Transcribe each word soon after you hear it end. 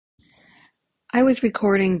I was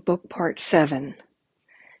recording book part seven,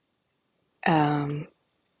 um,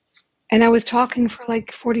 and I was talking for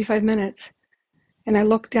like 45 minutes, and I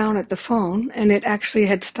looked down at the phone, and it actually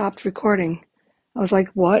had stopped recording. I was like,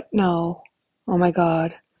 what? No. Oh my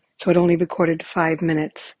God. So it only recorded 5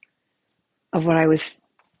 minutes of what I was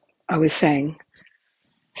saying.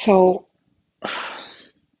 So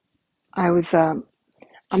I was, I'm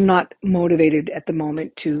not motivated at the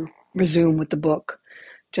moment to resume with the book.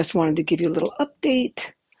 Just wanted to give you a little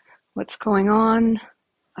update. What's going on?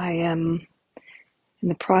 I am in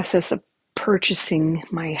the process of purchasing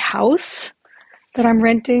my house that I'm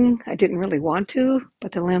renting. I didn't really want to,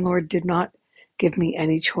 but the landlord did not give me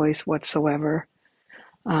any choice whatsoever.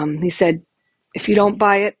 He said, if you don't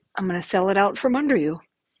buy it, I'm going to sell it out from under you.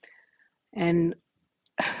 And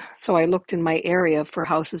so I looked in my area for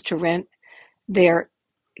houses to rent. They're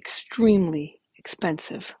extremely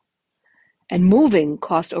expensive. And moving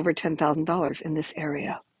cost over $10,000 in this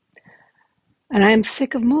area. And I am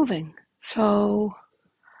sick of moving. So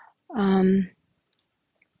um,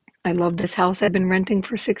 I love this house I've been renting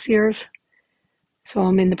for 6 years. So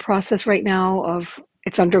I'm in the process right now of,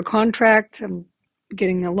 it's under contract. I'm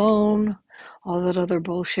getting a loan, all that other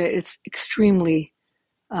bullshit. It's extremely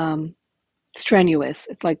um, strenuous.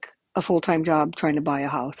 It's like a full-time job trying to buy a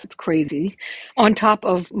house. It's crazy. On top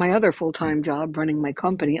of my other full-time job running my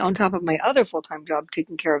company, on top of my other full-time job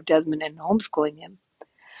taking care of Desmond and homeschooling him.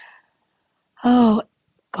 Oh,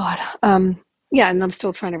 God. Yeah, and I'm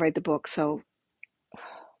still trying to write the book. So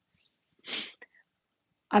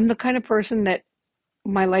I'm the kind of person that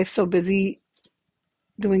my life's so busy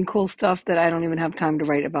doing cool stuff that I don't even have time to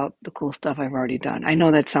write about the cool stuff I've already done. I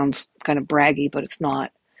know that sounds kind of braggy, but it's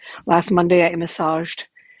not. Last Monday, I massaged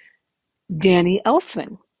Danny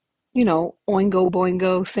Elfman, Oingo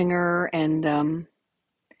Boingo singer, and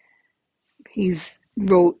he's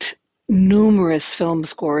wrote numerous film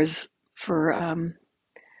scores for,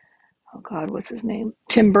 oh God, what's his name?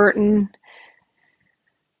 Tim Burton.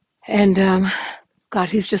 And God,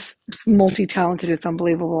 he's just multi-talented. It's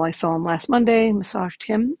unbelievable. I saw him last Monday, massaged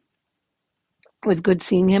him. It was good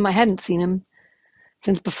seeing him. I hadn't seen him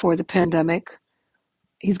since before the pandemic.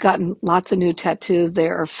 He's gotten lots of new tattoos. They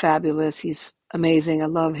are fabulous. He's amazing. I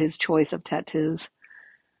love his choice of tattoos.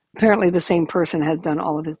 Apparently, the same person has done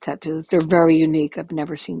all of his tattoos. They're very unique. I've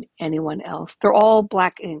never seen anyone else. They're all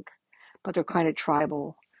black ink, but they're kind of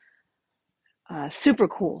tribal. Super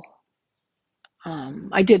cool.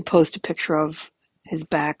 I did post a picture of his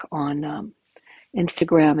back on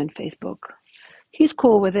Instagram and Facebook. He's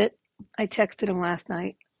cool with it. I texted him last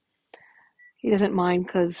night. He doesn't mind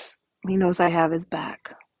because he knows I have his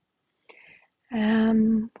back.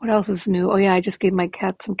 What else is new? Oh yeah, I just gave my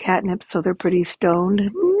cats some catnip, so they're pretty stoned.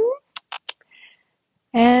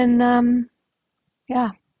 And yeah,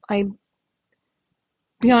 I'm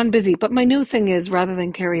beyond busy. But my new thing is, rather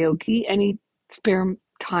than karaoke, any spare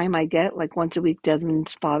time I get, like once a week,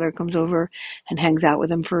 Desmond's father comes over and hangs out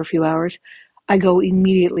with him for a few hours. I go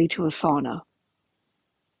immediately to a sauna.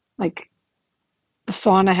 Like the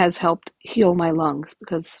sauna has helped heal my lungs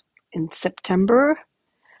because in September,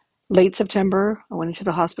 late September, I went into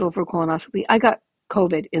the hospital for a colonoscopy. I got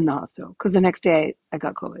COVID in the hospital because the next day I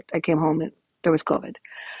got COVID. I came home and there was COVID.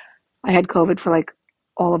 I had COVID for like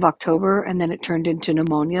all of October and then it turned into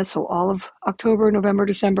pneumonia. So all of October, November,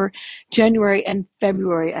 December, January, and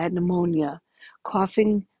February, I had pneumonia,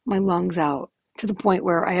 coughing my lungs out to the point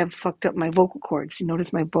where I have fucked up my vocal cords. You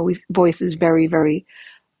notice my voice is very, very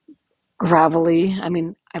gravelly. I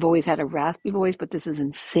mean, I've always had a raspy voice, but this is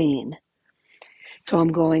insane. So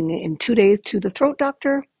I'm going in 2 days to the throat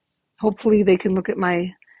doctor. Hopefully they can look at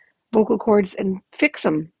my vocal cords and fix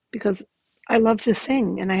them because I love to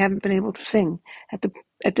sing and I haven't been able to sing.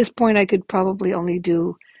 At this point I could probably only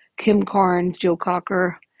do Kim Carnes, Joe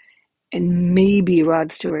Cocker, and maybe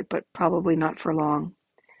Rod Stewart, but probably not for long.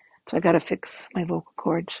 So I got to fix my vocal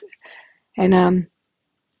cords. And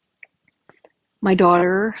my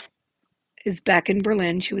daughter is back in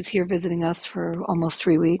Berlin. She was here visiting us for almost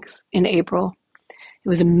 3 weeks in April. It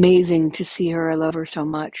was amazing to see her. I love her so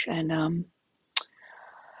much. And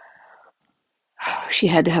she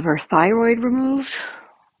had to have her thyroid removed.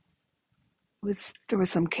 There was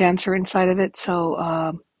some cancer inside of it, so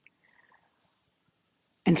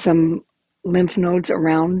and some lymph nodes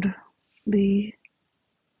around the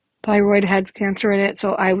thyroid had cancer in it.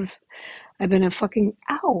 So I've been a fucking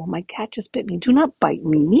ow. My cat just bit me. Do not bite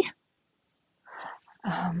me.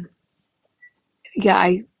 Um,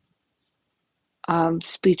 yeah,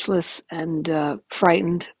 speechless and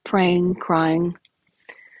frightened, praying, crying.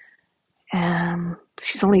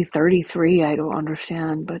 She's only 33. I don't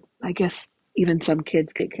understand, but I guess even some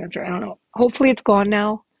kids get cancer. I don't know. Hopefully it's gone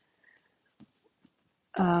now.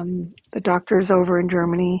 The doctors over in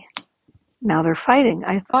Germany, now they're fighting.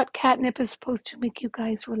 I thought catnip is supposed to make you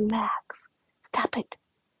guys relax. Stop it.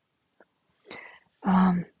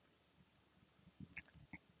 Um,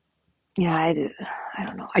 yeah, I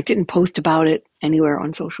don't know. I didn't post about it anywhere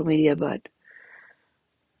on social media, but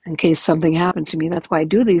in case something happens to me, that's why I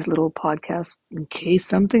do these little podcasts. In case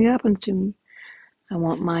something happens to me, I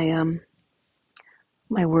want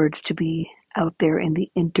my words to be out there in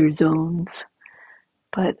the interzones.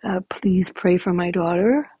 But please pray for my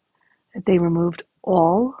daughter that they removed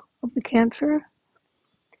all of the cancer.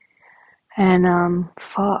 And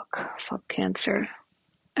fuck cancer.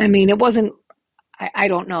 I mean, it wasn't. I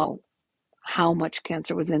don't know how much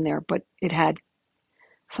cancer was in there, but it had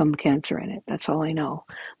some cancer in it. That's all I know.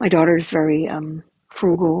 My daughter's very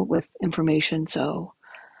frugal with information, so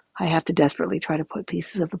I have to desperately try to put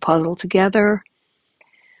pieces of the puzzle together.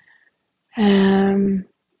 Um,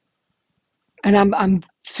 and I'm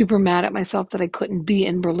super mad at myself that I couldn't be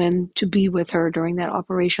in Berlin to be with her during that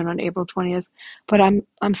operation on April 20th. But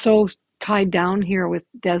I'm so tied down here with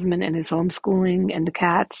Desmond and his homeschooling and the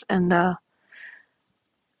cats. And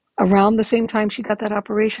around the same time she got that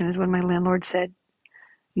operation is when my landlord said,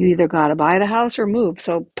 "You either got to buy the house or move."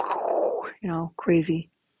 So,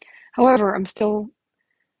 crazy. However, I'm still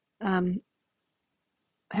um,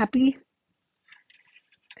 happy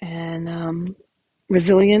and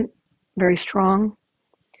resilient, very strong.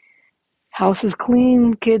 House is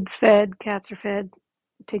clean, kids fed, cats are fed,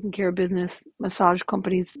 taking care of business. Massage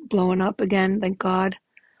companies blowing up again, thank God.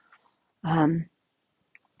 Um,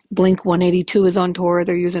 Blink 182 is on tour.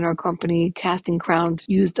 They're using our company. Casting Crowns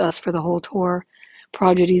used us for the whole tour.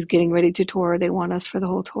 Prodigy's getting ready to tour. They want us for the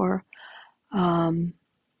whole tour. Um,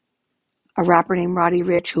 a rapper named Roddy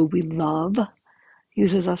Ricch, who we love,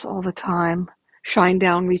 uses us all the time.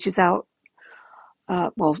 Shinedown reaches out.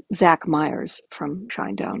 Zach Myers from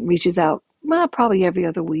Shinedown reaches out probably every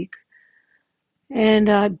other week.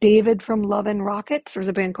 And David from Love and Rockets, there's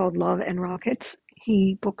a band called Love and Rockets.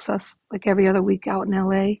 He books us like every other week out in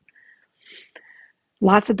LA.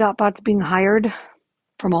 Lots of dotbots being hired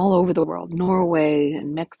from all over the world, Norway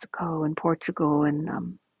and Mexico and Portugal.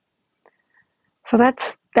 And so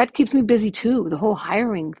that keeps me busy too, the whole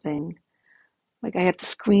hiring thing. Like I have to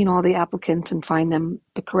screen all the applicants and find them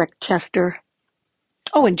the correct tester.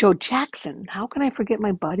 Oh, and Joe Jackson. How can I forget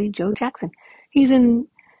my buddy, Joe Jackson? He's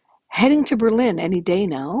heading to Berlin any day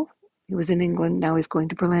now. He was in England. Now he's going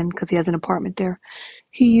to Berlin because he has an apartment there.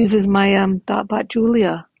 He uses my Thoughtbot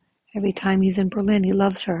Julia every time he's in Berlin. He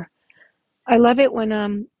loves her. I love it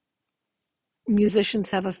when musicians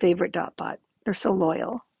have a favorite Dotbot. They're so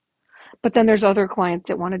loyal. But then there's other clients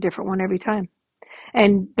that want a different one every time.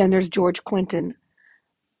 And then there's George Clinton,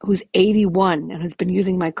 who's 81 and has been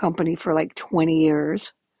using my company for like 20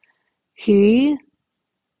 years. He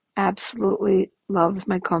absolutely loves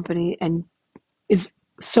my company and is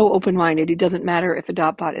so open-minded. He doesn't matter if a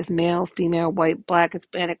dotbot is male, female, white, black,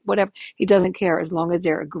 Hispanic, whatever. He doesn't care as long as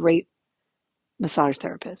they're a great massage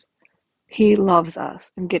therapist. He loves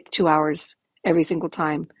us and gets 2 hours every single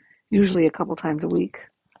time, usually a couple times a week.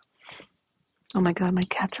 Oh my God, my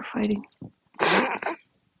cats are fighting.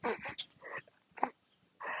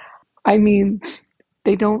 I mean,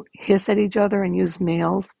 they don't hiss at each other and use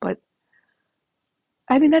nails, but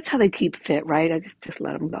I mean, that's how they keep fit, right? I just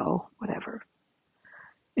let them go, whatever.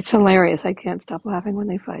 It's hilarious. I can't stop laughing when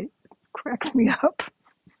they fight. It cracks me up.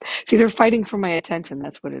 See, they're fighting for my attention.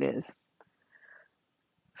 That's what it is.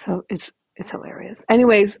 So it's hilarious.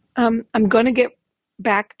 Anyways, I'm gonna get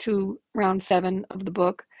back to round 7 of the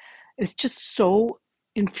book. It's just so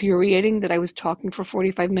infuriating that I was talking for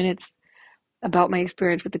 45 minutes about my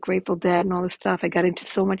experience with the Grateful Dead and all this stuff. I got into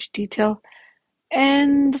so much detail,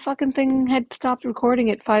 and the fucking thing had stopped recording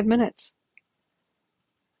at 5 minutes.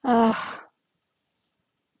 Ugh,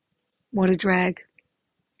 what a drag.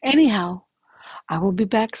 Anyhow, I will be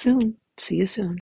back soon. See you soon.